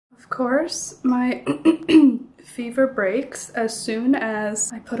Of course, my fever breaks as soon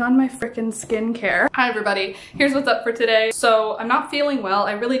as I put on my frickin' skincare. Hi everybody, here's what's up for today. So I'm not feeling well.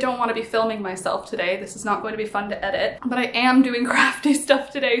 I really don't want to be filming myself today. This is not going to be fun to edit, but I am doing crafty stuff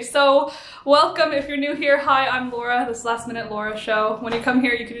today. So welcome if you're new here. Hi, I'm Laura. This is Last Minute Laura show. When you come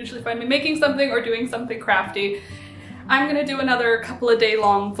here, you can usually find me making something or doing something crafty. I'm gonna do another couple of day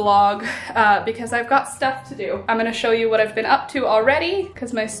long vlog because I've got stuff to do. I'm gonna show you what I've been up to already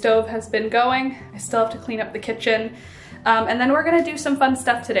because my stove has been going. I still have to clean up the kitchen. And then we're gonna do some fun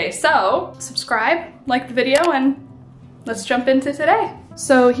stuff today. So subscribe, like the video, and let's jump into today.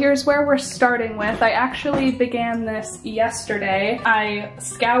 So here's where we're starting with. I actually began this yesterday. I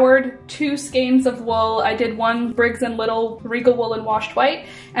scoured 2 skeins of wool. I did one Briggs & Little Regal wool in washed white,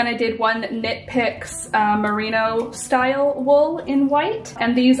 and I did one Knit Picks merino style wool in white.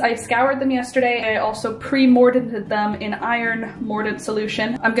 And these, I scoured them yesterday. I also pre-mordant them in iron mordant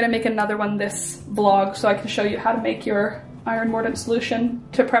solution. I'm gonna make another one this vlog so I can show you how to make your iron mordant solution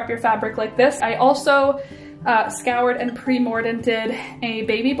to prep your fabric like this. I also scoured and pre-mordanted a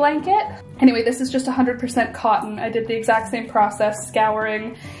baby blanket. Anyway, this is just 100% cotton. I did the exact same process,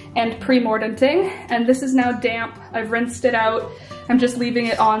 scouring and pre-mordanting, and this is now damp. I've rinsed it out. I'm just leaving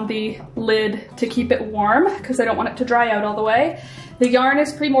it on the lid to keep it warm because I don't want it to dry out all the way. The yarn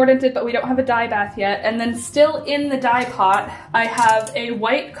is pre-mordanted, but we don't have a dye bath yet. And then still in the dye pot, I have a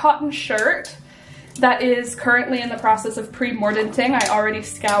white cotton shirt that is currently in the process of pre-mordanting. I already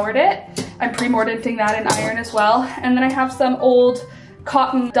scoured it. I'm pre-mordanting that in iron as well. And then I have some old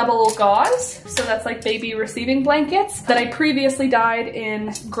cotton double gauze, so that's like baby receiving blankets, that I previously dyed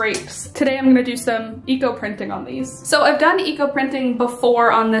in grapes. Today I'm gonna do some eco printing on these. So I've done eco printing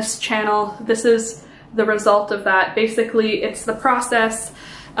before on this channel. This is the result of that. Basically, it's the process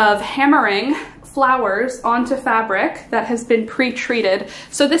of hammering flowers onto fabric that has been pre-treated.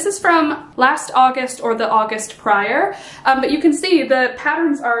 So this is from last August or the August prior, but you can see the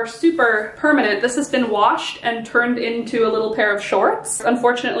patterns are super permanent. This has been washed and turned into a little pair of shorts.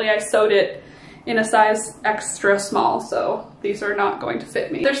 Unfortunately, I sewed it in a size extra small, so these are not going to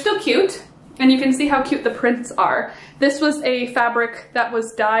fit me. They're still cute, and you can see how cute the prints are. This was a fabric that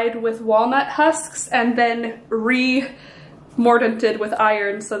was dyed with walnut husks and then mordanted with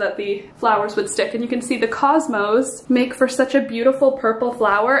iron so that the flowers would stick. And you can see the cosmos make for such a beautiful purple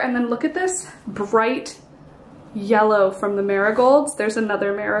flower. And then look at this bright yellow from the marigolds. There's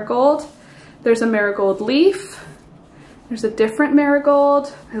another marigold. There's a marigold leaf. There's a different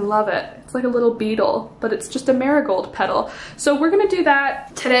marigold. I love it. It's like a little beetle, but it's just a marigold petal. So we're gonna do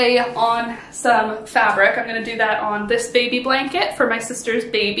that today on some fabric. I'm gonna do that on this baby blanket for my sister's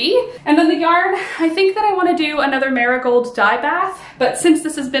baby. And then the yarn, I think that I wanna do another marigold dye bath, but since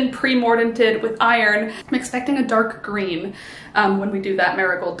this has been pre-mordanted with iron, I'm expecting a dark green when we do that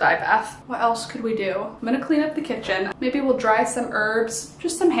marigold dye bath. What else could we do? I'm gonna clean up the kitchen. Maybe we'll dry some herbs,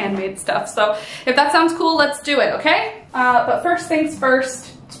 just some handmade stuff. So if that sounds cool, let's do it, okay? But first things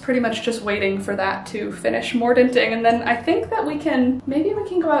first, it's pretty much just waiting for that to finish mordanting, and then I think that maybe we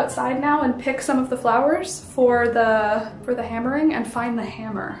can go outside now and pick some of the flowers for the hammering and find the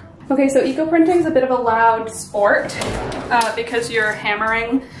hammer. Okay, so eco printing is a bit of a loud sport because you're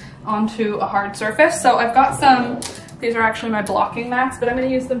hammering onto a hard surface. So I've got some, these are actually my blocking mats, but I'm gonna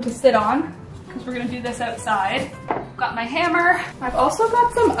use them to sit on because we're gonna do this outside. Got my hammer. I've also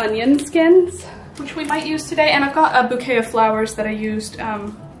got some onion skins, which we might use today, and I've got a bouquet of flowers that I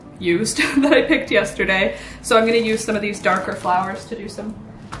that I picked yesterday. So I'm gonna use some of these darker flowers to do some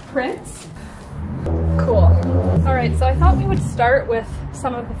prints. Cool. All right, so I thought we would start with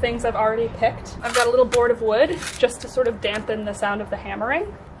some of the things I've already picked. I've got a little board of wood just to sort of dampen the sound of the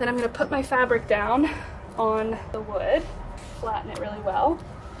hammering. Then I'm gonna put my fabric down on the wood, flatten it really well.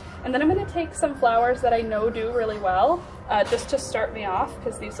 And then I'm gonna take some flowers that I know do really well, just to start me off,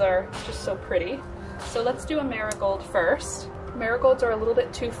 because these are just so pretty. So let's do a marigold first. Marigolds are a little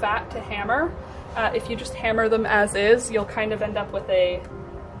bit too fat to hammer. If you just hammer them as is, you'll kind of end up with a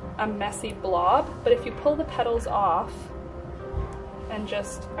messy blob. But if you pull the petals off and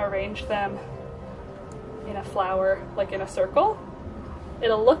just arrange them in a flower, like in a circle,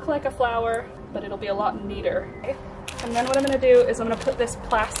 it'll look like a flower, but it'll be a lot neater. Okay? And then what I'm gonna do is I'm gonna put this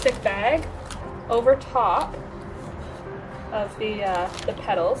plastic bag over top of the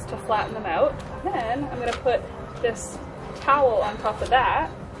petals to flatten them out. Then I'm gonna put this towel on top of that,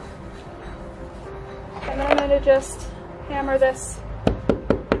 and then I'm gonna just hammer this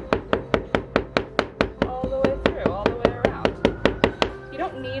all the way through, all the way around. You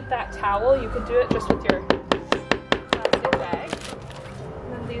don't need that towel, you could do it just with your plastic bag.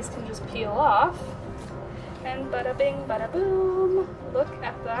 And then these can just peel off. And bada bing, bada boom. Look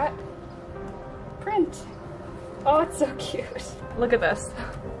at that print. Oh, it's so cute. Look at this.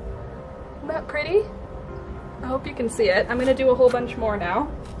 Isn't that pretty? I hope you can see it. I'm gonna do a whole bunch more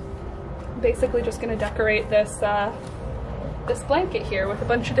now. I'm basically just gonna decorate this, this blanket here with a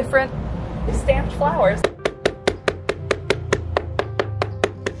bunch of different stamped flowers.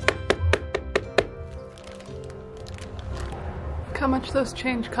 Look how much those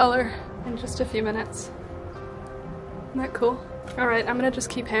change color in just a few minutes. Isn't that cool? All right, I'm gonna just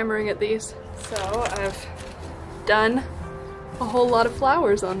keep hammering at these. So I've done a whole lot of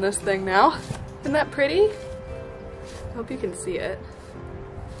flowers on this thing now. Isn't that pretty? I hope you can see it.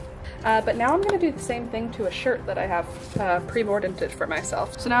 But now I'm gonna do the same thing to a shirt that I have pre-mordanted for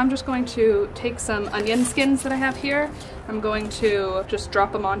myself. So now I'm just going to take some onion skins that I have here. I'm going to just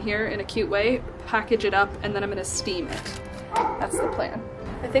drop them on here in a cute way, package it up, and then I'm gonna steam it. That's the plan.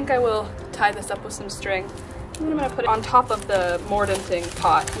 I think I will tie this up with some string. And then I'm gonna put it on top of the mordanting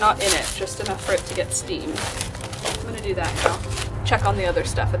pot, not in it, just enough for it to get steamed. I'm gonna do that now. Check on the other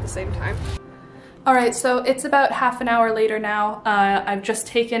stuff at the same time. All right, so it's about half an hour later now. I've just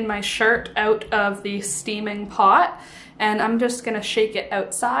taken my shirt out of the steaming pot, and I'm just gonna shake it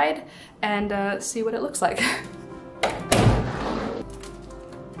outside and see what it looks like.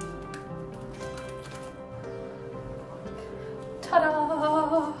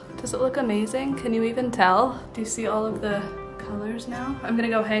 Ta-da! Does it look amazing? Can you even tell? Do you see all of the colors now? I'm gonna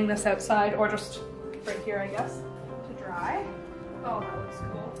go hang this outside, or just right here, I guess, to dry. Oh, that looks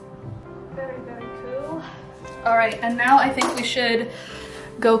cool. Very, very cool. All right, and now I think we should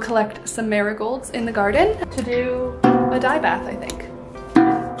go collect some marigolds in the garden to do a dye bath, I think.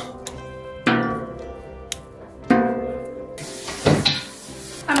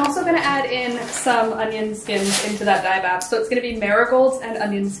 I'm also gonna add in some onion skins into that dye bath. So it's gonna be marigolds and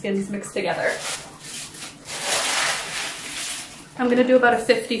onion skins mixed together. I'm gonna do about a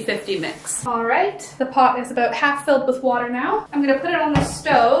 50-50 mix. All right, the pot is about half filled with water now. I'm gonna put it on the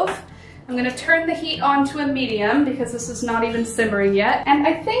stove. I'm gonna turn the heat on to a medium because this is not even simmering yet. And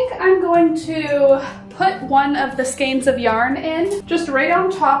I think I'm going to put one of the skeins of yarn in, just right on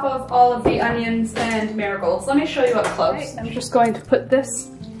top of all of the onions and marigolds. Let me show you up close. Right, I'm just going to put this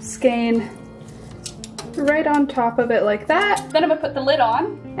skein right on top of it like that. Then I'm gonna put the lid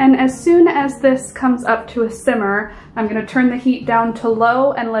on. And as soon as this comes up to a simmer, I'm gonna turn the heat down to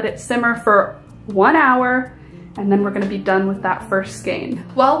low and let it simmer for 1 hour. And then we're gonna be done with that first skein.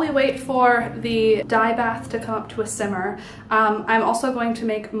 While we wait for the dye bath to come up to a simmer, I'm also going to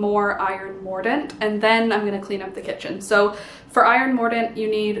make more iron mordant, and then I'm gonna clean up the kitchen. So for iron mordant, you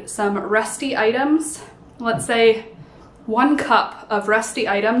need some rusty items. Let's say 1 cup of rusty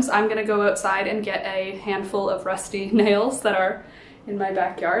items. I'm gonna go outside and get a handful of rusty nails that are in my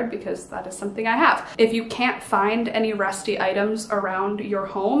backyard because that is something I have. If you can't find any rusty items around your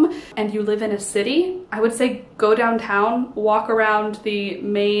home and you live in a city, I would say go downtown, walk around the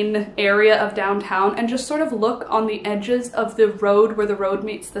main area of downtown and just sort of look on the edges of the road where the road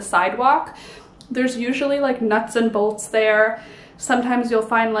meets the sidewalk. There's usually like nuts and bolts there. Sometimes you'll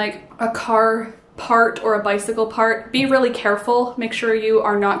find like a car part or a bicycle part. Be really careful. Make sure you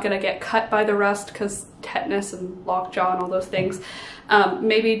are not gonna get cut by the rust because tetanus and lockjaw and all those things.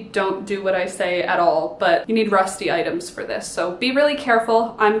 Maybe don't do what I say at all, but you need rusty items for this. So be really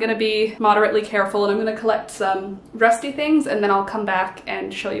careful. I'm gonna be moderately careful and I'm gonna collect some rusty things and then I'll come back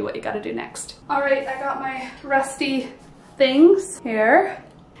and show you what you gotta do next. All right, I got my rusty things here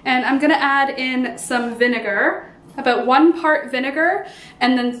and I'm gonna add in some vinegar. About 1 part vinegar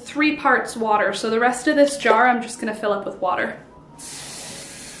and then 3 parts water. So the rest of this jar I'm just gonna fill up with water.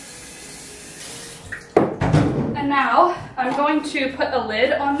 And now I'm going to put a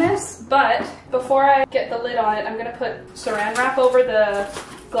lid on this, but before I get the lid on it, I'm gonna put saran wrap over the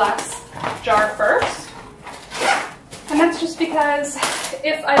glass jar first. And that's just because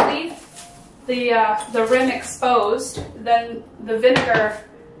if I leave the rim exposed, then the vinegar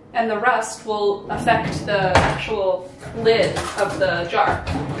and the rust will affect the actual lid of the jar.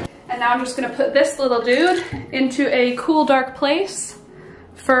 And now I'm just gonna put this little dude into a cool, dark place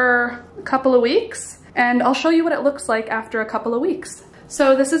for a couple of weeks, and I'll show you what it looks like after a couple of weeks.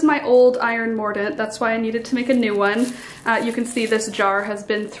 So this is my old iron mordant. That's why I needed to make a new one. You can see this jar has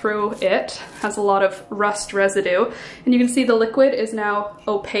been through it, has a lot of rust residue. And you can see the liquid is now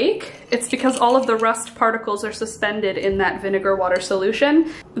opaque. It's because all of the rust particles are suspended in that vinegar water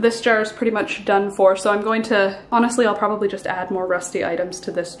solution. This jar is pretty much done for, so I'm going to, honestly, I'll probably just add more rusty items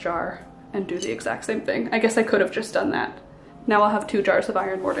to this jar and do the exact same thing. I guess I could have just done that. Now I'll have 2 jars of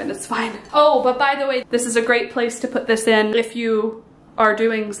iron mordant, it's fine. Oh, but by the way, this is a great place to put this in if you are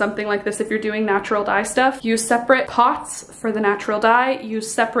doing something like this, if you're doing natural dye stuff, use separate pots for the natural dye,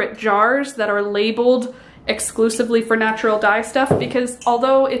 use separate jars that are labeled exclusively for natural dye stuff, because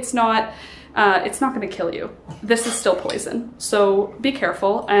although it's not gonna kill you, this is still poison. So be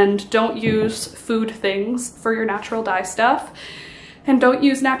careful and don't use food things for your natural dye stuff, and don't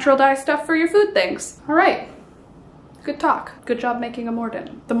use natural dye stuff for your food things. All right. Good talk. Good job making a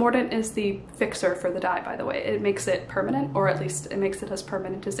mordant. The mordant is the fixer for the dye, by the way. It makes it permanent, or at least it makes it as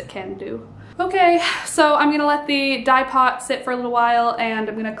permanent as it can do. Okay, so I'm gonna let the dye pot sit for a little while and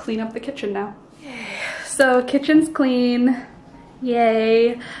I'm gonna clean up the kitchen now. So kitchen's clean.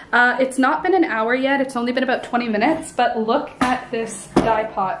 Yay. It's not been an hour yet, it's only been about 20 minutes, but look at this dye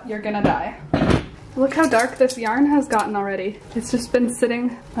pot. You're gonna die. Look how dark this yarn has gotten already. It's just been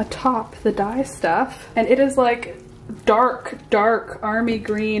sitting atop the dye stuff, and it is like dark army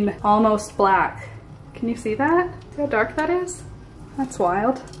green, almost black. Can you see that? See how dark that is? That's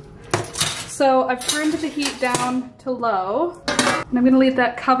wild. So I've turned the heat down to low, and I'm gonna leave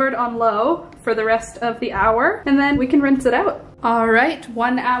that covered on low for the rest of the hour, and then we can rinse it out. All right,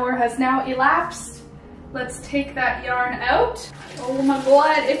 1 hour has now elapsed. Let's take that yarn out. Oh my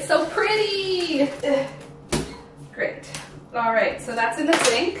God, it's so pretty. Ugh. Great. All right, so that's in the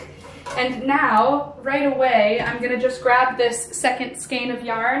sink. And now, right away, I'm gonna just grab this second skein of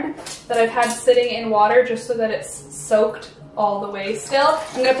yarn that I've had sitting in water just so that it's soaked all the way still.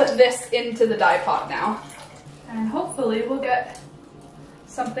 I'm gonna put this into the dye pot now. And hopefully we'll get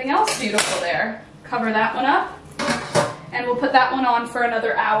something else beautiful there. Cover that one up. And we'll put that one on for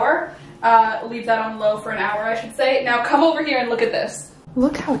another hour. Leave that on low for an hour, I should say. Now come over here and look at this.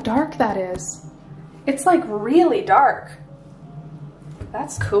 Look how dark that is. It's like really dark.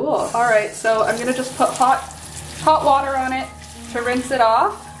 That's cool. All right, so I'm gonna just put hot water on it to rinse it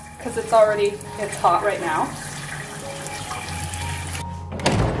off, because it's hot right now.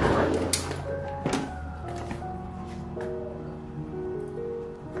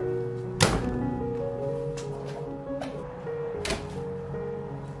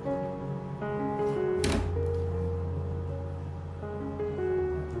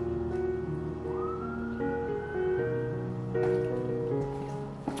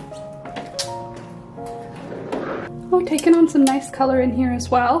 Oh, taking on some nice color in here as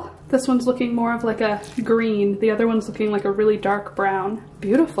well. This one's looking more of like a green. The other one's looking like a really dark brown.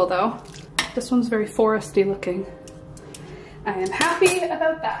 Beautiful though. This one's very foresty looking. I am happy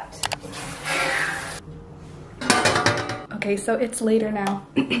about that. Okay, so it's later now.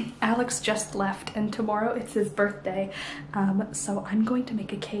 Alex just left and tomorrow it's his birthday. So I'm going to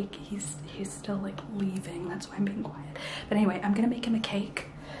make a cake. He's still like leaving, that's why I'm being quiet. But anyway, I'm gonna make him a cake.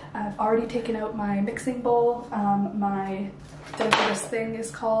 I've already taken out my mixing bowl, whatever this thing is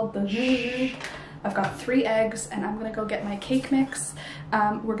called, I've got 3 eggs, and I'm gonna go get my cake mix.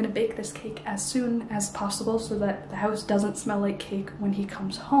 We're gonna bake this cake as soon as possible so that the house doesn't smell like cake when he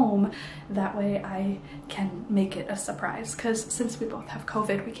comes home. That way I can make it a surprise, because since we both have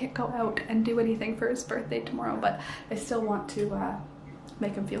COVID, we can't go out and do anything for his birthday tomorrow, but I still want to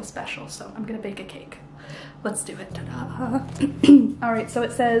make him feel special, so I'm gonna bake a cake. Let's do it. Ta-da! All right, so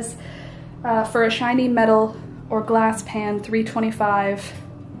it says for a shiny metal or glass pan, $3.25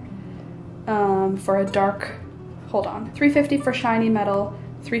 for a dark, hold on, $3.50 for shiny metal,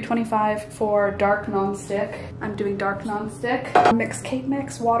 $3.25 for dark non-stick. I'm doing dark non-stick. Mix cake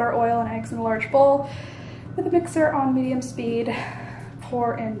mix, water, oil, and eggs in a large bowl with a mixer on medium speed.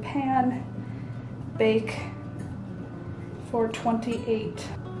 Pour in pan, bake for 28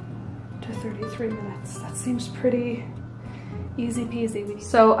 to 33 minutes. That seems pretty easy peasy.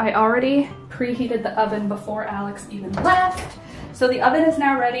 So I already preheated the oven before Alex even left. So the oven is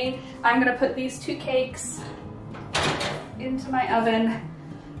now ready. I'm gonna put these 2 cakes into my oven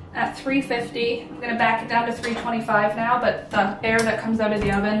at 350. I'm gonna back it down to 325 now, but the air that comes out of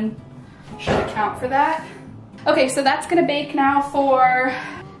the oven should account for that. Okay, so that's gonna bake now for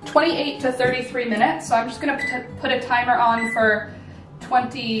 28 to 33 minutes. So I'm just gonna put a timer on for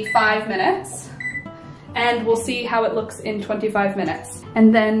 25 minutes, and we'll see how it looks in 25 minutes.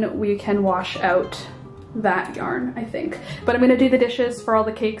 And then we can wash out that yarn, I think. But I'm gonna do the dishes for all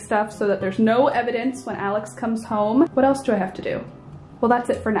the cake stuff so that there's no evidence when Alex comes home. What else do I have to do? Well, that's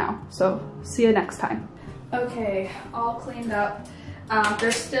it for now, so see you next time. Okay, all cleaned up.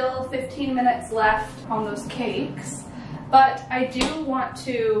 There's still 15 minutes left on those cakes, but I do want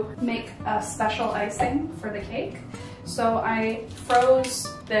to make a special icing for the cake. So I froze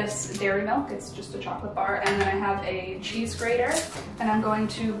this dairy milk, it's just a chocolate bar, and then I have a cheese grater, and I'm going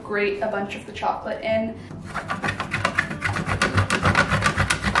to grate a bunch of the chocolate in.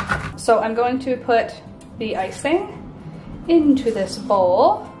 So I'm going to put the icing into this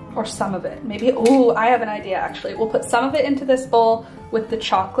bowl, or some of it. Maybe, oh, I have an idea actually. We'll put some of it into this bowl with the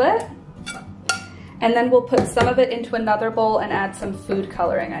chocolate, and then we'll put some of it into another bowl and add some food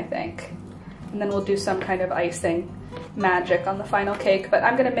coloring, I think. And then we'll do some kind of icing magic on the final cake, but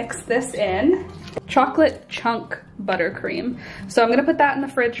I'm gonna mix this in. Chocolate chunk buttercream. So I'm gonna put that in the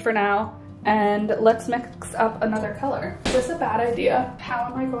fridge for now, and let's mix up another color. Is this a bad idea? How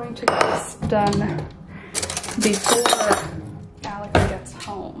am I going to get this done before Alex gets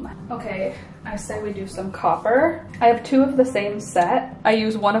home? Okay, I say we do some copper. I have two of the same set. I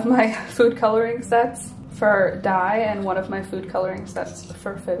use one of my food coloring sets for dye and one of my food coloring sets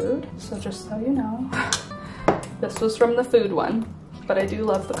for food. So just so you know, this was from the food one, but I do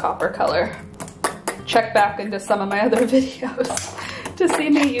love the copper color. Check back into some of my other videos to see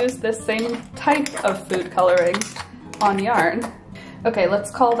me use this same type of food coloring on yarn. Okay, let's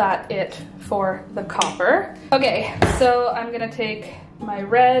call that it for the copper. Okay, so I'm gonna take my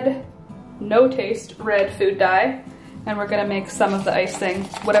red, no taste red food dye, and we're gonna make some of the icing,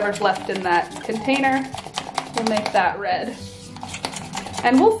 whatever's left in that container, we'll make that red.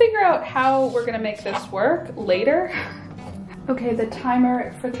 And we'll figure out how we're gonna make this work later. Okay, the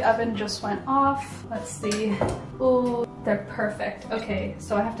timer for the oven just went off. Let's see. Oh, they're perfect. Okay,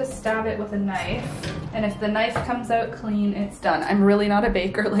 so I have to stab it with a knife, and if the knife comes out clean, it's done. I'm really not a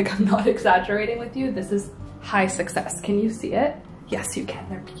baker, like I'm not exaggerating with you. This is high success. Can you see it? Yes, you can.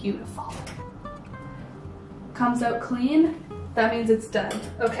 They're beautiful. Comes out clean, that means it's done.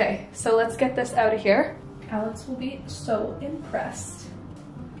 Okay, so let's get this out of here. Alex will be so impressed.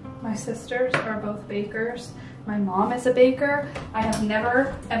 My sisters are both bakers. My mom is a baker. I have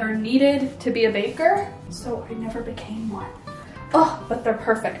never ever needed to be a baker, so I never became one. Oh, but they're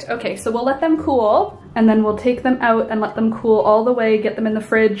perfect. Okay, so we'll let them cool, and then we'll take them out and let them cool all the way, get them in the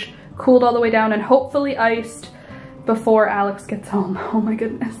fridge, cooled all the way down, and hopefully iced before Alex gets home. Oh my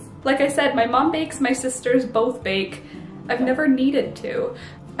goodness. Like I said, my mom bakes, my sisters both bake. I've never needed to.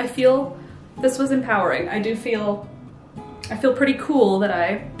 I feel this was empowering. I feel pretty cool that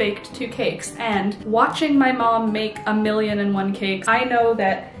I baked 2 cakes, and watching my mom make 1,000,001 cakes, I know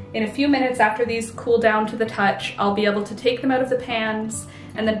that in a few minutes after these cool down to the touch, I'll be able to take them out of the pans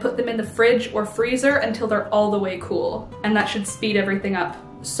and then put them in the fridge or freezer until they're all the way cool. And that should speed everything up,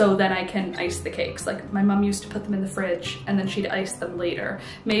 so then I can ice the cakes. Like my mom used to put them in the fridge and then she'd ice them later.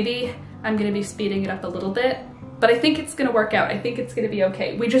 Maybe I'm gonna be speeding it up a little bit, but I think it's gonna work out. I think it's gonna be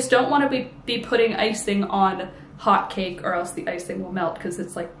okay. We just don't wanna be putting icing on hot cake, or else the icing will melt because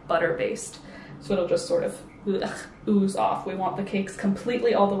it's like butter based. So it'll just sort of ooze off. We want the cakes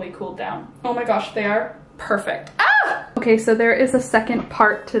completely all the way cooled down. Oh my gosh, they are perfect. Ah! Okay, so there is a second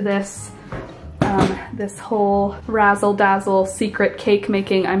part to this this whole razzle dazzle secret cake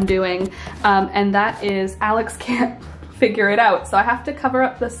making I'm doing, and that is Alex can't figure it out, so I have to cover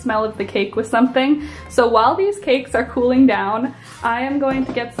up the smell of the cake with something. So while these cakes are cooling down, I am going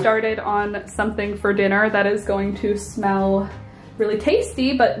to get started on something for dinner that is going to smell really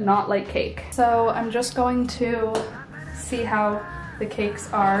tasty but not like cake. So I'm just going to see how the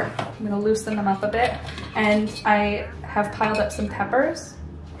cakes are. I'm gonna loosen them up a bit, and I have piled up some peppers.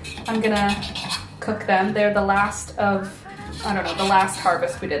 I'm gonna cook them. They're the last of, I don't know, the last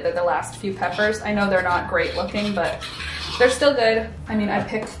harvest we did. They're the last few peppers. I know they're not great looking, but they're still good. I mean, I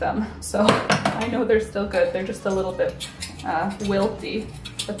picked them, so I know they're still good. They're just a little bit wilty,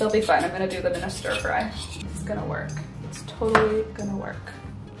 but they'll be fine. I'm gonna do them in a stir fry. It's gonna work. It's totally gonna work.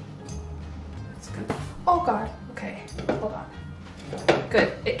 It's gonna, oh God, okay, hold on.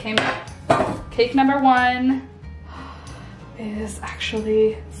 Good, it came out. Cake number 1 is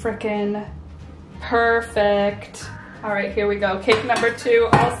actually frickin' perfect. All right, here we go. Cake number 2,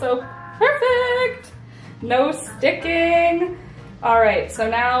 also perfect. No sticking. All right, so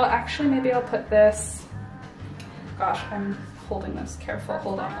now actually maybe I'll put this, gosh, I'm holding this, careful,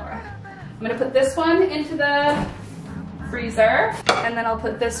 hold on, Laura. I'm gonna put this one into the freezer, and then I'll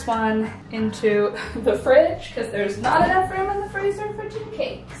put this one into the fridge because there's not enough room in the freezer for 2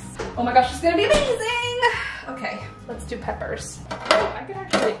 cakes. Oh my gosh, it's gonna be amazing. Okay, let's do peppers. Oh, I can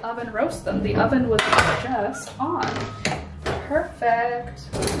actually oven roast them. The oven was just on. Perfect.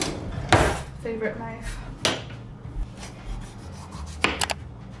 Favorite knife.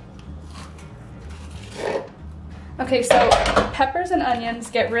 Okay, so peppers and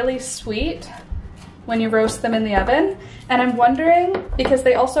onions get really sweet when you roast them in the oven, and I'm wondering, because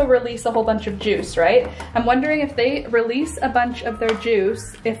they also release a whole bunch of juice, right? I'm wondering if they release a bunch of their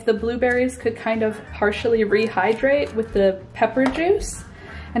juice, if the blueberries could kind of partially rehydrate with the pepper juice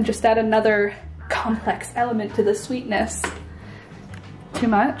and just add another complex element to the sweetness. Too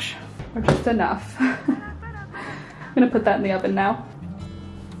much or just enough? I'm gonna put that in the oven now.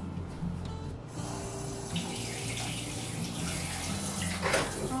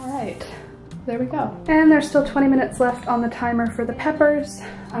 All right, there we go. And there's still 20 minutes left on the timer for the peppers.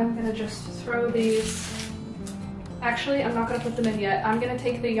 I'm gonna just throw these. Actually, I'm not gonna put them in yet. I'm gonna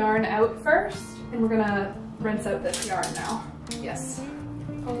take the yarn out first, and we're gonna rinse out this yarn now. Yes.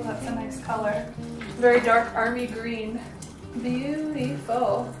 Oh, that's a nice color. Very dark army green.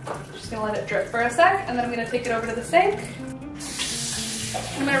 Beautiful. Just gonna let it drip for a sec, and then I'm gonna take it over to the sink.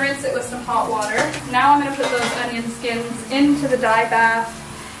 I'm gonna rinse it with some hot water. Now I'm gonna put those onion skins into the dye bath,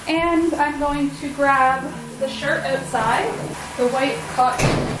 and I'm going to grab the shirt outside, the white cotton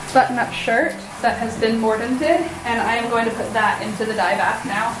button-up shirt that has been mordanted, and I am going to put that into the dye bath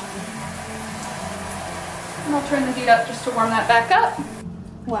now. And I'll turn the heat up just to warm that back up.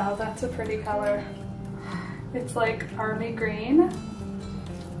 Wow, that's a pretty color. It's like army green,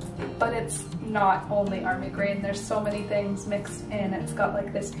 but it's not only army green. There's so many things mixed in. It's got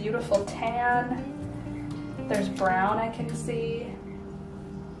like this beautiful tan. There's brown I can see.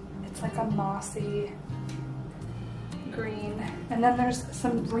 It's like a mossy green. And then there's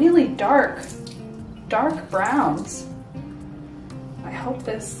some really dark browns. I hope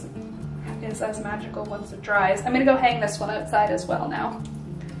this is as magical once it dries. I'm gonna go hang this one outside as well now.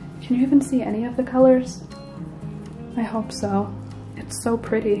 Can you even see any of the colors? I hope so. It's so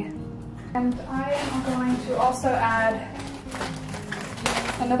pretty. And I am going to also add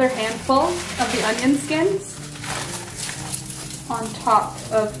another handful of the onion skins on top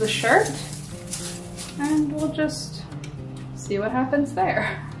of the shirt, and we'll just see what happens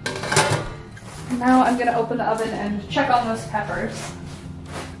there. Now I'm gonna open the oven and check on those peppers.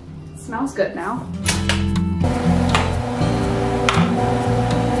 It smells good now.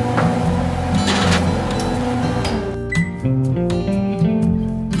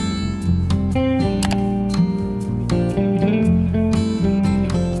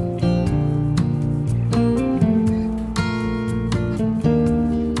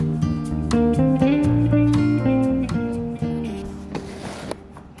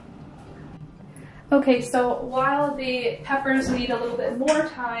 Okay, so while the peppers need a little bit more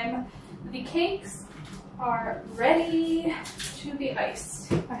time, the cakes are ready to be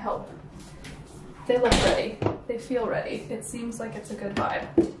iced, I hope. They look ready. They feel ready. It seems like it's a good vibe.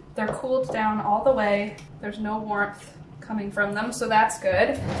 They're cooled down all the way. There's no warmth coming from them, so that's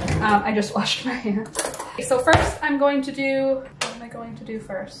good. I just washed my hands. Okay, so first I'm going to do, what am I going to do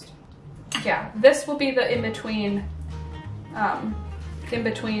first? Yeah, this will be the in-between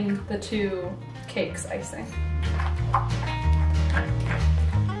the two cakes icing.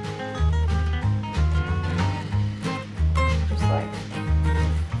 Just like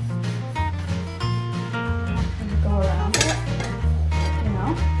go around it, you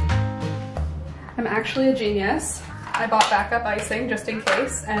know. I'm actually a genius. I bought backup icing just in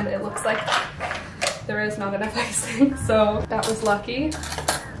case, and it looks like there is not enough icing, so that was lucky.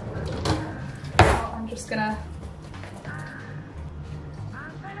 Now I'm just gonna.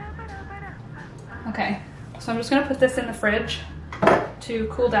 Okay, so I'm just gonna put this in the fridge to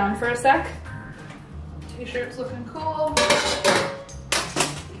cool down for a sec. T-shirt's looking cool.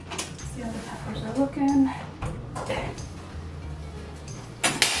 See how the peppers are looking.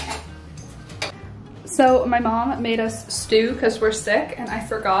 So my mom made us stew because we're sick, and I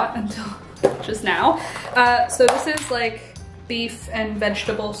forgot until just now. So this is like beef and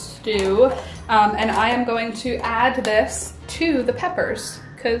vegetable stew, and I am going to add this to the peppers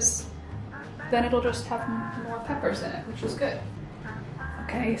because then it'll just have more peppers in it, which is good.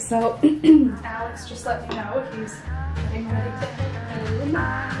 Okay, so Alex just let me know he's getting ready to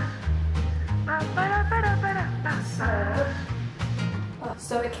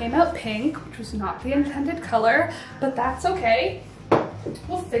So it came out pink, which was not the intended color, but that's okay.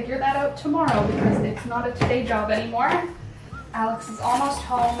 We'll figure that out tomorrow because it's not a today job anymore. Alex is almost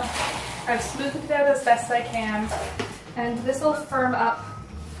home. I've smoothed it out as best I can, and this will firm up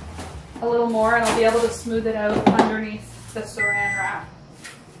a little more, and I'll be able to smooth it out underneath the saran wrap.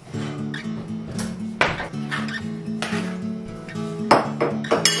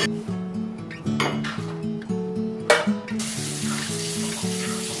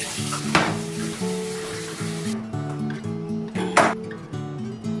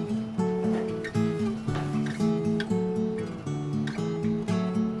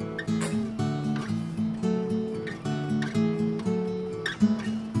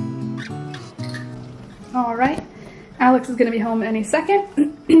 All right, Alex is gonna be home any second,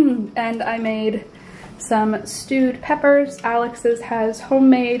 and I made some stewed peppers. Alex's has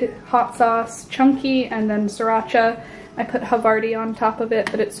homemade hot sauce, chunky, and then sriracha. I put Havarti on top of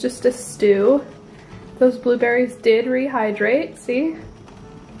it, but it's just a stew. Those blueberries did rehydrate, see?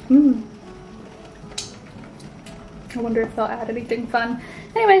 I wonder if they'll add anything fun.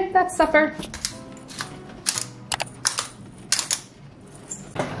 Anyway, that's supper.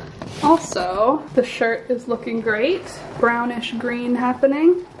 Also, the shirt is looking great. Brownish green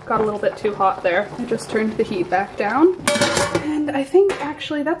happening. Got a little bit too hot there. I just turned the heat back down. And I think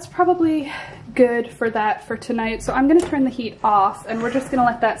actually that's probably good for that for tonight. So I'm gonna turn the heat off and we're just gonna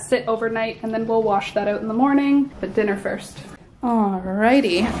let that sit overnight and then we'll wash that out in the morning. But dinner first.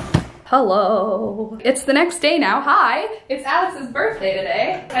 Alrighty. Hello. It's the next day now. Hi. It's Alex's birthday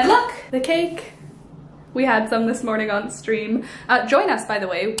today. And look, the cake. We had some this morning on stream. Join us, by the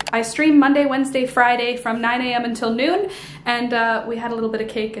way. I stream Monday, Wednesday, Friday from 9 a.m. until noon. And we had a little bit of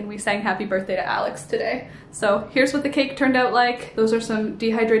cake and we sang happy birthday to Alex today. So here's what the cake turned out like. Those are some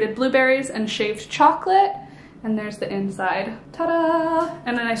dehydrated blueberries and shaved chocolate. And there's the inside. Ta-da!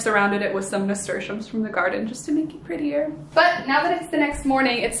 And then I surrounded it with some nasturtiums from the garden just to make it prettier. But now that it's the next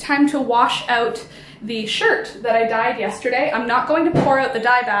morning, it's time to wash out the shirt that I dyed yesterday. I'm not going to pour out the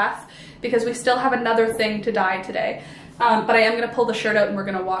dye bath because we still have another thing to dye today. But I am gonna pull the shirt out and we're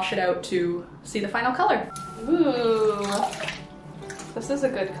gonna wash it out to see the final color. Ooh, this is a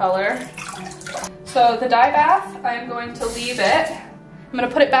good color. So the dye bath, I am going to leave it. I'm gonna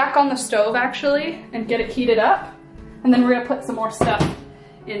put it back on the stove actually and get it heated up. And then we're gonna put some more stuff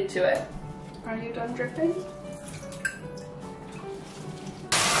into it. Are you done dripping?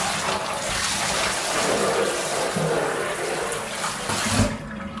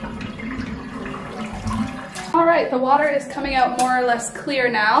 All right, the water is coming out more or less clear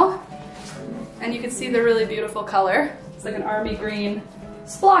now. And you can see the really beautiful color. It's like an army green,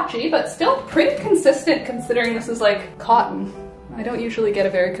 splotchy, but still pretty consistent considering this is like cotton. I don't usually get a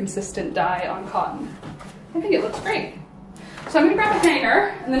very consistent dye on cotton. I think it looks great. So I'm gonna grab a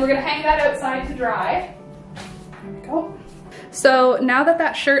hanger and then we're gonna hang that outside to dry. There we go. So now that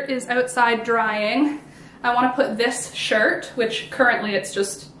that shirt is outside drying, I wanna put this shirt, which currently it's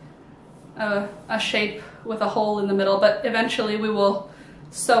just a shape with a hole in the middle, but eventually we will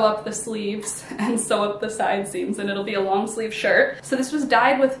sew up the sleeves and sew up the side seams and it'll be a long sleeve shirt. So this was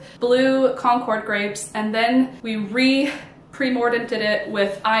dyed with blue Concord grapes and then we pre-mordanted it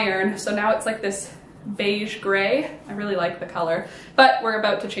with iron. So now it's like this beige gray. I really like the color, but we're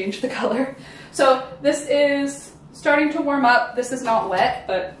about to change the color. So this is starting to warm up. This is not wet,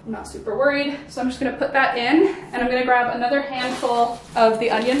 but I'm not super worried. So I'm just gonna put that in and I'm gonna grab another handful of the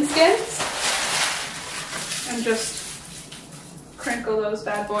onion skins and just crinkle those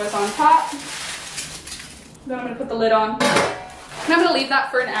bad boys on top. Then I'm gonna put the lid on. And I'm gonna leave that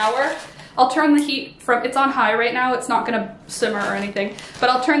for an hour. I'll turn the heat from, it's on high right now, it's not gonna simmer or anything, but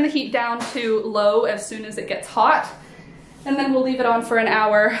I'll turn the heat down to low as soon as it gets hot. And then we'll leave it on for an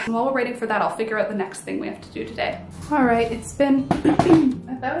hour. And while we're waiting for that, I'll figure out the next thing we have to do today. All right, it's been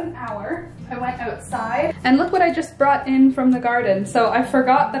about an hour. I went outside and look what I just brought in from the garden. So I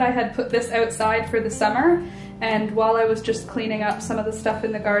forgot that I had put this outside for the summer. And while I was just cleaning up some of the stuff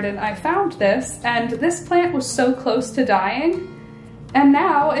in the garden, I found this, and this plant was so close to dying. And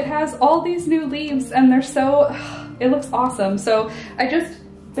now it has all these new leaves and they're so, it looks awesome. So I just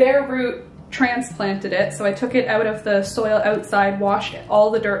bare root transplanted it. So I took it out of the soil outside, washed all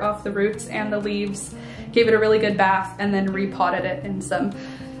the dirt off the roots and the leaves, gave it a really good bath, and then repotted it in some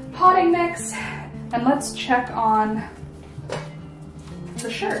potting mix. And let's check on the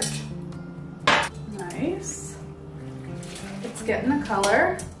shirt. Nice. It's getting a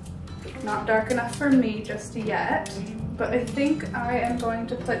color. Not dark enough for me just yet, but I think I am going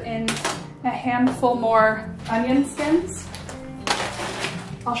to put in a handful more onion skins.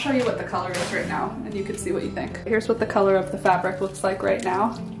 I'll show you what the color is right now and you can see what you think. Here's what the color of the fabric looks like right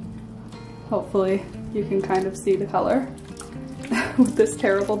now. Hopefully you can kind of see the color with this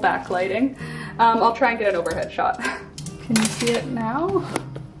terrible backlighting. I'll try and get an overhead shot. Can you see it now?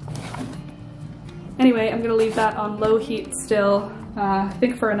 Anyway, I'm gonna leave that on low heat still, I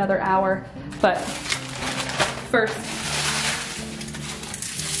think for another hour, but first,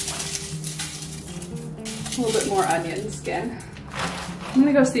 a little bit more onion skin. I'm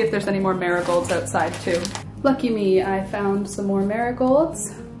gonna go see if there's any more marigolds outside too. Lucky me, I found some more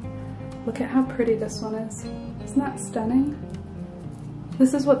marigolds. Look at how pretty this one is. Isn't that stunning?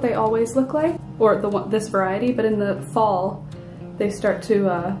 This is what they always look like, or this variety, but in the fall, they start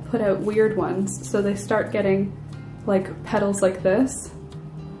to put out weird ones. So they start getting like petals like this.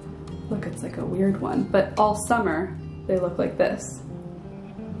 Look, it's like a weird one, but all summer they look like this.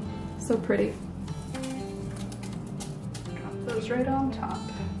 So pretty. Drop those right on top.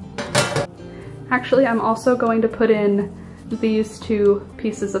 Actually, I'm also going to put in these two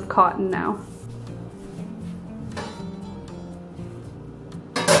pieces of cotton now.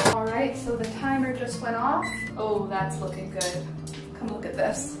 just went off. Oh, that's looking good. Come look at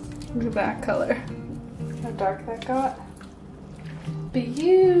this. Look at that color. How dark that got.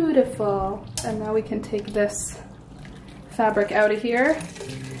 Beautiful. And now we can take this fabric out of here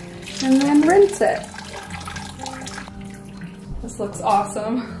and then rinse it. This looks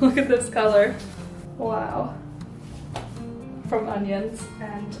awesome. Look at this color. Wow. From onions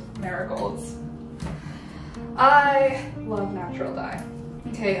and marigolds. I love natural dye.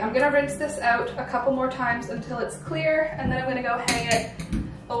 Okay, I'm gonna rinse this out a couple more times until it's clear, and then I'm gonna go hang it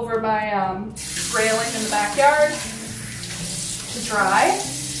over my railing in the backyard to dry.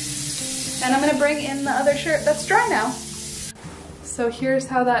 And I'm gonna bring in the other shirt that's dry now. So here's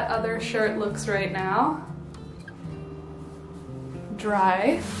how that other shirt looks right now.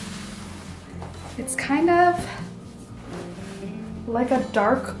 Dry. It's kind of like a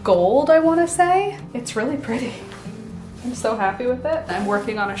dark gold, I want to say. It's really pretty. I'm so happy with it. I'm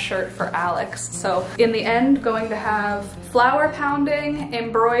working on a shirt for Alex. So in the end, going to have flour pounding,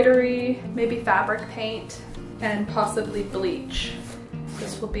 embroidery, maybe fabric paint, and possibly bleach.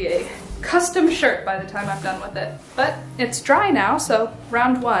 This will be a custom shirt by the time I'm done with it. But it's dry now, so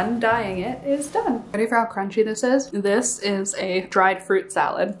round one, dyeing it, is done. Ready for how crunchy this is? This is a dried fruit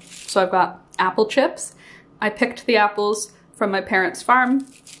salad. So I've got apple chips. I picked the apples from my parents' farm.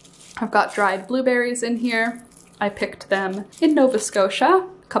 I've got dried blueberries in here. I picked them in Nova Scotia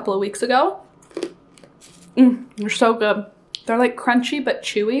a couple of weeks ago. They're so good. They're like crunchy but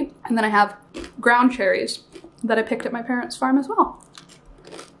chewy. And then I have ground cherries that I picked at my parents' farm as well.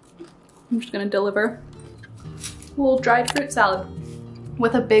 I'm just gonna deliver a little dried fruit salad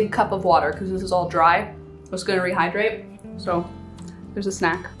with a big cup of water because this is all dry. I was gonna rehydrate, so there's a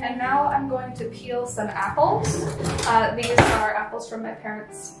snack. And now I'm going to peel some apples. These are apples from my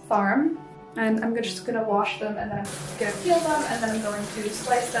parents' farm. And I'm just gonna wash them, and then I'm gonna peel them, and then I'm going to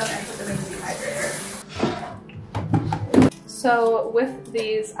slice them and put them in the dehydrator. So with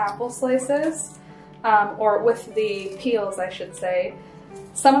these apple slices, or with the peels I should say,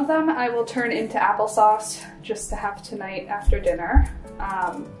 some of them I will turn into applesauce just to have tonight after dinner.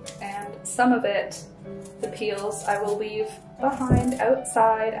 And some of it, the peels, I will leave behind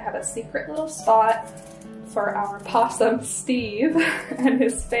outside. I have a secret little spot for our possum Steve and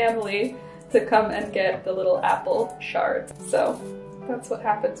his family to come and get the little apple shards. So that's what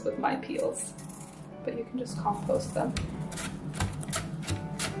happens with my peels. But you can just compost them.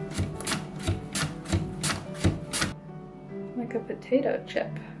 Like a potato chip.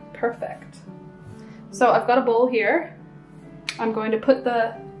 Perfect. So I've got a bowl here. I'm going to put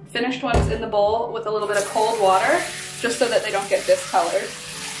the finished ones in the bowl with a little bit of cold water, just so that they don't get discolored.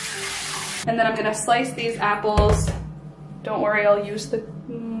 And then I'm gonna slice these apples. Don't worry, I'll use the,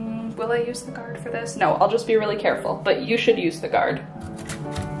 will I use the guard for this? No, I'll just be really careful, but you should use the guard.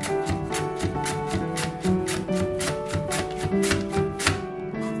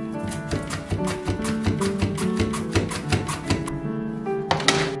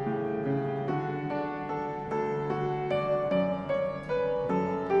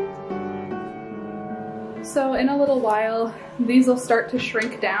 So in a little while, these will start to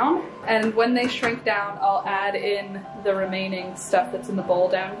shrink down, and when they shrink down, I'll add in the remaining stuff that's in the bowl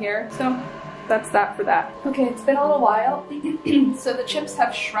down here. So that's that for that. Okay, it's been a little while, so the chips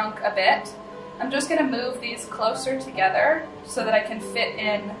have shrunk a bit. I'm just gonna move these closer together so that I can fit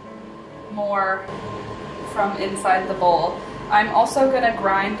in more from inside the bowl. I'm also gonna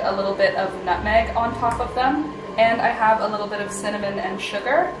grind a little bit of nutmeg on top of them, and I have a little bit of cinnamon and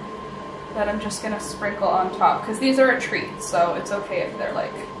sugar that I'm just gonna sprinkle on top, because these are a treat, so it's okay if they're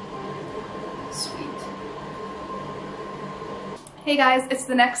like sweet. Hey guys, it's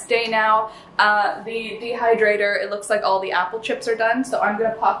the next day now. The dehydrator, it looks like all the apple chips are done, so I'm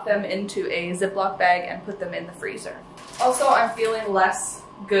gonna pop them into a Ziploc bag and put them in the freezer. Also, I'm feeling less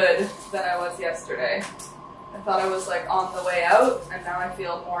good than I was yesterday. I thought I was like on the way out, and now I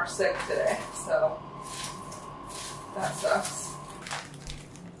feel more sick today, so that sucks.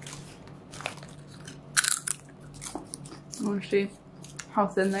 I want to see how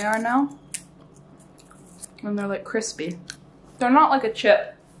thin they are now. And they're like crispy. They're not like a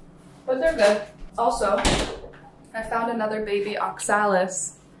chip, but they're good. Also, I found another baby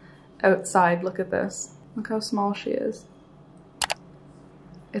oxalis outside. Look at this. Look how small she is.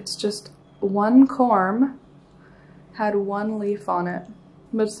 It's just one corm, had one leaf on it.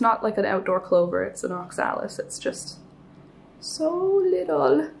 But it's not like an outdoor clover, it's an oxalis. It's just so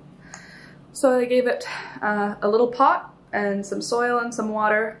little. So I gave it a little pot and some soil and some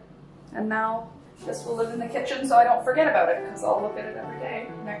water, and now this will live in the kitchen so I don't forget about it, because I'll look at it every day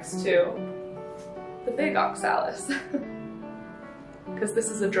next to the big oxalis. Because this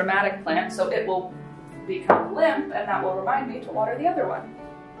is a dramatic plant, so it will become limp, and that will remind me to water the other one.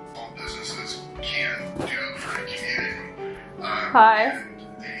 All businesses can do for the community. Hi.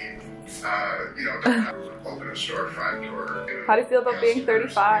 And the, you know, open a storefront or... You know, how do you feel about being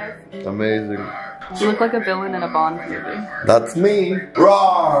 35? Amazing. You look like a villain in a Bond movie. That's me.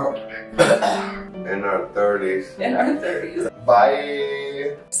 Roar! In our 30s. In our 30s.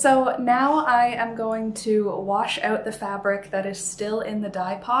 Bye. So now I am going to wash out the fabric that is still in the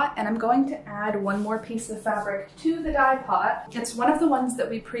dye pot, and I'm going to add one more piece of fabric to the dye pot. It's one of the ones that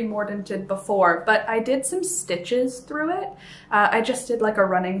we pre-mordanted before, but I did some stitches through it. I just did like a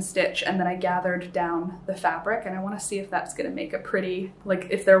running stitch, and then I gathered down the fabric, and I want to see if that's going to make a pretty, like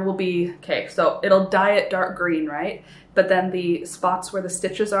if there will be, okay, so it'll dye it dark green, right? But then the spots where the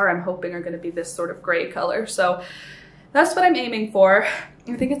stitches are, I'm hoping are going to be this sort of gray color. So that's what I'm aiming for.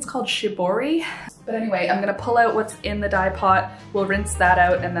 I think it's called shibori. But anyway, I'm gonna pull out what's in the dye pot, we'll rinse that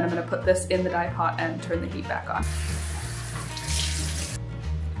out, and then I'm gonna put this in the dye pot and turn the heat back on.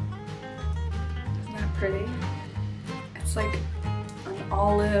 Isn't that pretty? It's like an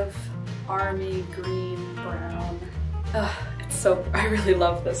olive, army green, brown. Ugh, it's so, I really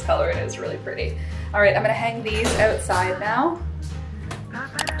love this color, it is really pretty. All right, I'm gonna hang these outside now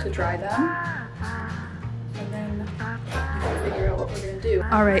to dry them. And then figure out what we're gonna do.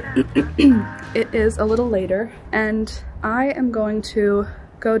 All right, it is a little later, and I am going to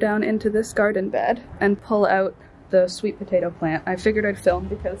go down into this garden bed and pull out the sweet potato plant. I figured I'd film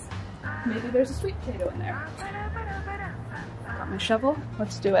because maybe there's a sweet potato in there. Got my shovel,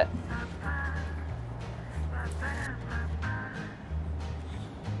 let's do it.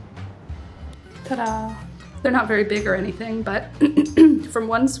 Ta-da! They're not very big or anything, but from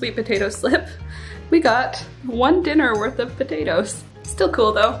one sweet potato slip, we got one dinner worth of potatoes. Still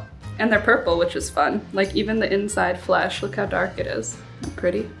cool though. And they're purple, which is fun. Like even the inside flesh, look how dark it is. Isn't that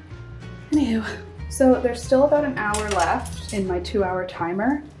pretty? Anywho, so there's still about an hour left in my 2-hour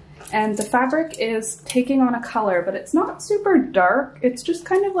timer. And the fabric is taking on a color, but it's not super dark. It's just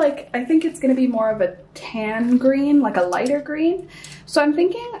kind of like, I think it's gonna be more of a tan green, like a lighter green. So I'm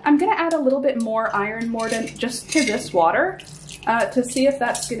thinking I'm gonna add a little bit more iron mordant just to this water to see if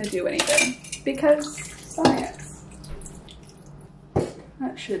that's gonna do anything. Because science.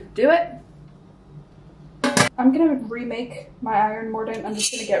 That should do it. I'm gonna remake my iron mordant. I'm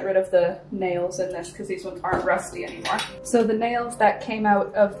just gonna get rid of the nails in this because these ones aren't rusty anymore. So the nails that came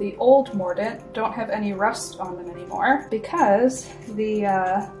out of the old mordant don't have any rust on them anymore because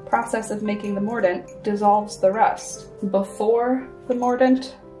the process of making the mordant dissolves the rust before the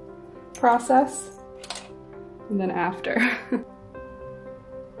mordant process and then after.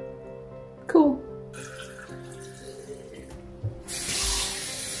 Cool.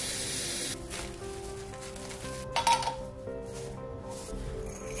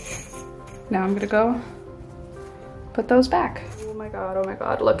 Now I'm gonna go put those back. Oh my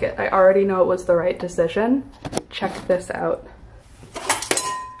god, look it. I already know it was the right decision. Check this out.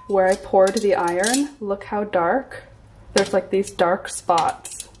 Where I poured the iron, look how dark. There's like these dark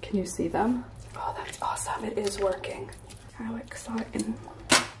spots. Can you see them? Oh, that's awesome, it is working. How exciting.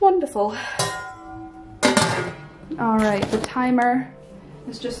 Wonderful. All right, the timer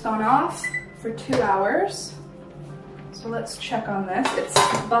has just gone off for 2 hours. So let's check on this. It's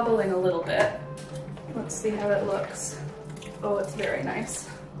bubbling a little bit. Let's see how it looks. Oh, it's very nice.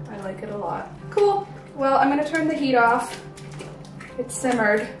 I like it a lot. Cool. Well, I'm gonna turn the heat off. It's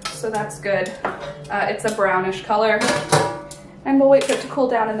simmered, so that's good. It's a brownish color. And we'll wait for it to cool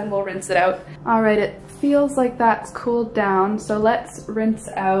down and then we'll rinse it out. All right, it feels like that's cooled down, so let's rinse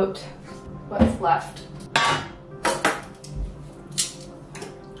out what's left.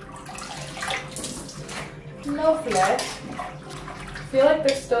 Lovely. I feel like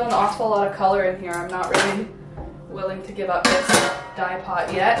there's still an awful lot of color in here. I'm not really willing to give up this dye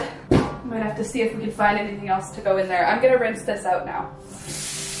pot yet. Might have to see if we can find anything else to go in there. I'm gonna rinse this out now.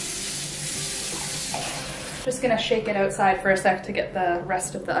 Just gonna shake it outside for a sec to get the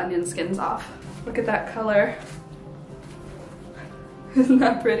rest of the onion skins off. Look at that color. Isn't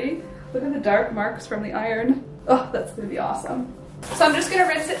that pretty? Look at the dark marks from the iron. Oh, that's gonna be awesome. So I'm just gonna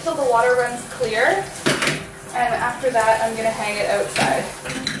rinse it till the water runs clear. And after that, I'm gonna hang it outside.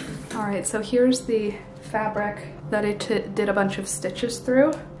 All right, so here's the fabric that I did a bunch of stitches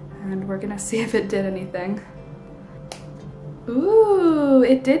through, and we're gonna see if it did anything. Ooh,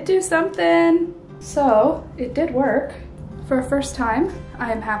 it did do something. So it did work. For a first time, I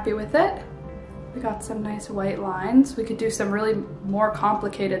am happy with it. We got some nice white lines. We could do some really more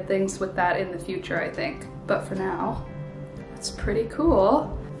complicated things with that in the future, I think. But for now, it's pretty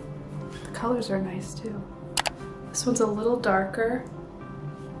cool. The colors are nice too. This one's a little darker.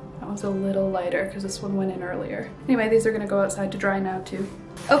 That was a little lighter because this one went in earlier. Anyway, these are gonna go outside to dry now too.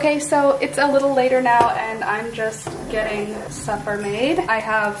 Okay, so it's a little later now and I'm just getting supper made. I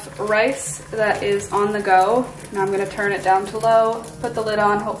have rice that is on the go. Now I'm gonna turn it down to low, put the lid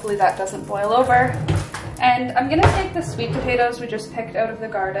on, hopefully that doesn't boil over. And I'm gonna take the sweet potatoes we just picked out of the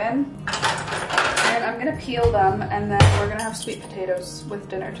garden and I'm gonna peel them and then we're gonna have sweet potatoes with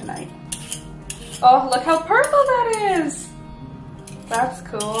dinner tonight. Oh, look how purple that is! That's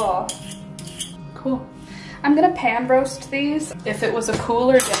cool. Cool. I'm gonna pan roast these. If it was a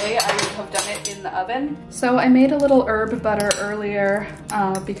cooler day, I would have done it in the oven. So I made a little herb butter earlier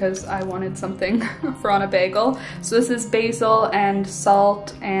because I wanted something for on a bagel. So this is basil and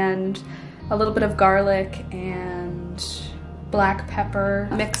salt and a little bit of garlic and black pepper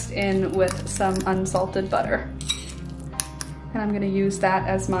mixed in with some unsalted butter. And I'm gonna use that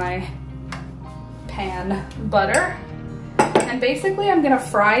as my pan butter. And basically I'm gonna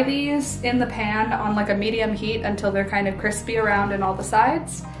fry these in the pan on like a medium heat until they're kind of crispy around in all the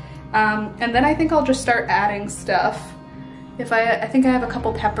sides. And then I think I'll just start adding stuff. I think I have a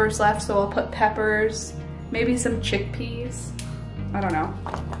couple peppers left, so I'll put peppers, maybe some chickpeas. I don't know,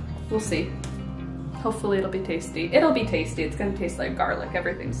 we'll see. Hopefully it'll be tasty. It'll be tasty, it's gonna taste like garlic.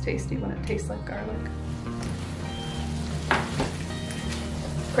 Everything's tasty when it tastes like garlic.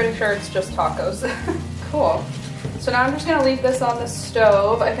 Pretty sure it's just tacos. Cool. So now I'm just gonna leave this on the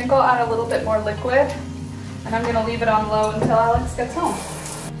stove. I think I'll add a little bit more liquid and I'm gonna leave it on low until Alex gets home.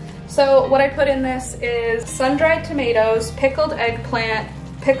 So what I put in this is sun-dried tomatoes, pickled eggplant,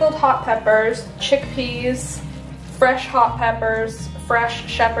 pickled hot peppers, chickpeas, fresh hot peppers, fresh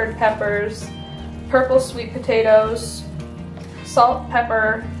shepherd peppers, purple sweet potatoes, salt,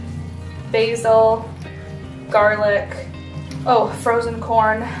 pepper, basil, garlic, oh, frozen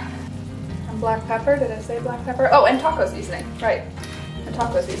corn, black pepper, did I say black pepper? Oh, and taco seasoning, right, and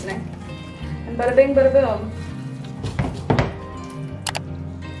taco seasoning. And bada bing, bada boom.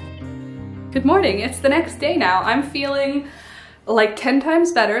 Good morning, it's the next day now. I'm feeling like 10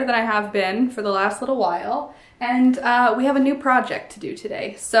 times better than I have been for the last little while. And we have a new project to do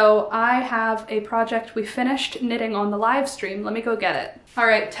today. So I have a project we finished knitting on the live stream. Let me go get it. All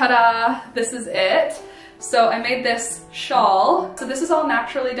right, ta-da, this is it. So I made this shawl. So this is all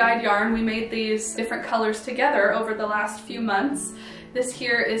naturally dyed yarn. We made these different colors together over the last few months. This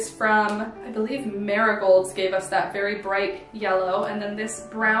here is from, I believe Marigolds gave us that very bright yellow, and then this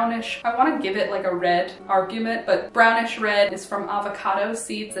brownish, I want to give it like a red argument, but brownish red is from avocado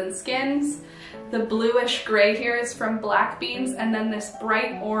seeds and skins. The bluish gray here is from black beans, and then this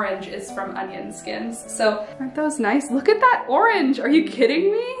bright orange is from onion skins. So aren't those nice? Look at that orange, are you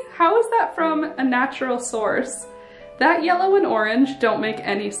kidding me? How is that from a natural source? That yellow and orange don't make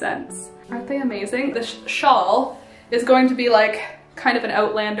any sense. Aren't they amazing? This shawl is going to be like kind of an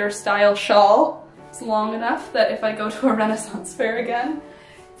Outlander style shawl. It's long enough that if I go to a Renaissance fair again,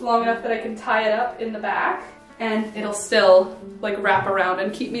 it's long enough that I can tie it up in the back and it'll still like wrap around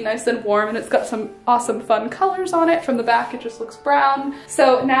and keep me nice and warm, and it's got some awesome fun colors on it. From the back it just looks brown.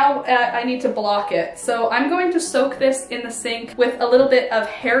 So now I need to block it. So I'm going to soak this in the sink with a little bit of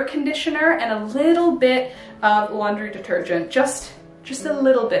hair conditioner and a little bit of laundry detergent. Just a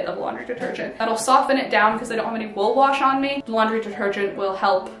little bit of laundry detergent. That'll soften it down because I don't have any wool wash on me. Laundry detergent will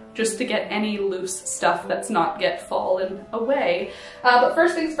help just to get any loose stuff that's not yet fallen away. But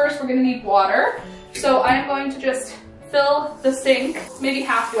first things first, we're gonna need water. So I am going to just fill the sink, maybe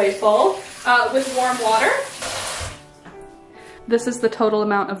halfway full, with warm water. This is the total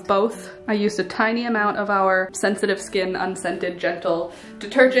amount of both. I used a tiny amount of our sensitive skin, unscented, gentle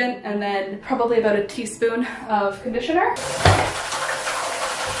detergent, and then probably about a teaspoon of conditioner.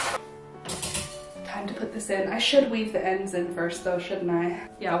 To put this in. I should weave the ends in first though, shouldn't I?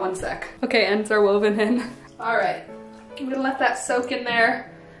 Yeah, one sec. Okay, ends are woven in. All right, I'm gonna let that soak in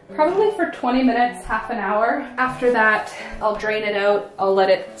there probably for 20 minutes, half an hour. After that, I'll drain it out. I'll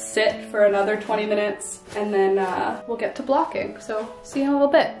let it sit for another 20 minutes and then we'll get to blocking. So see you in a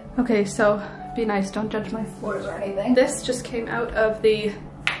little bit. Okay, so be nice, don't judge my floors or anything. This just came out of the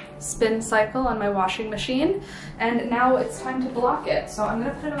spin cycle on my washing machine and now it's time to block it. So I'm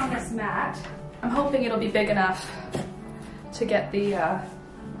gonna put it on this mat. I'm hoping it'll be big enough to get the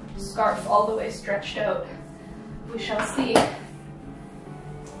scarf all the way stretched out. We shall see.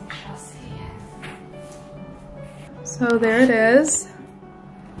 We shall see. So there it is.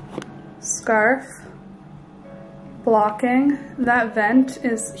 Scarf. Blocking. That vent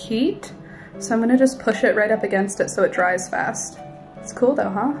is heat, so I'm gonna just push it right up against it so it dries fast. It's cool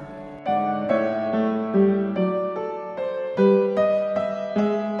though, huh?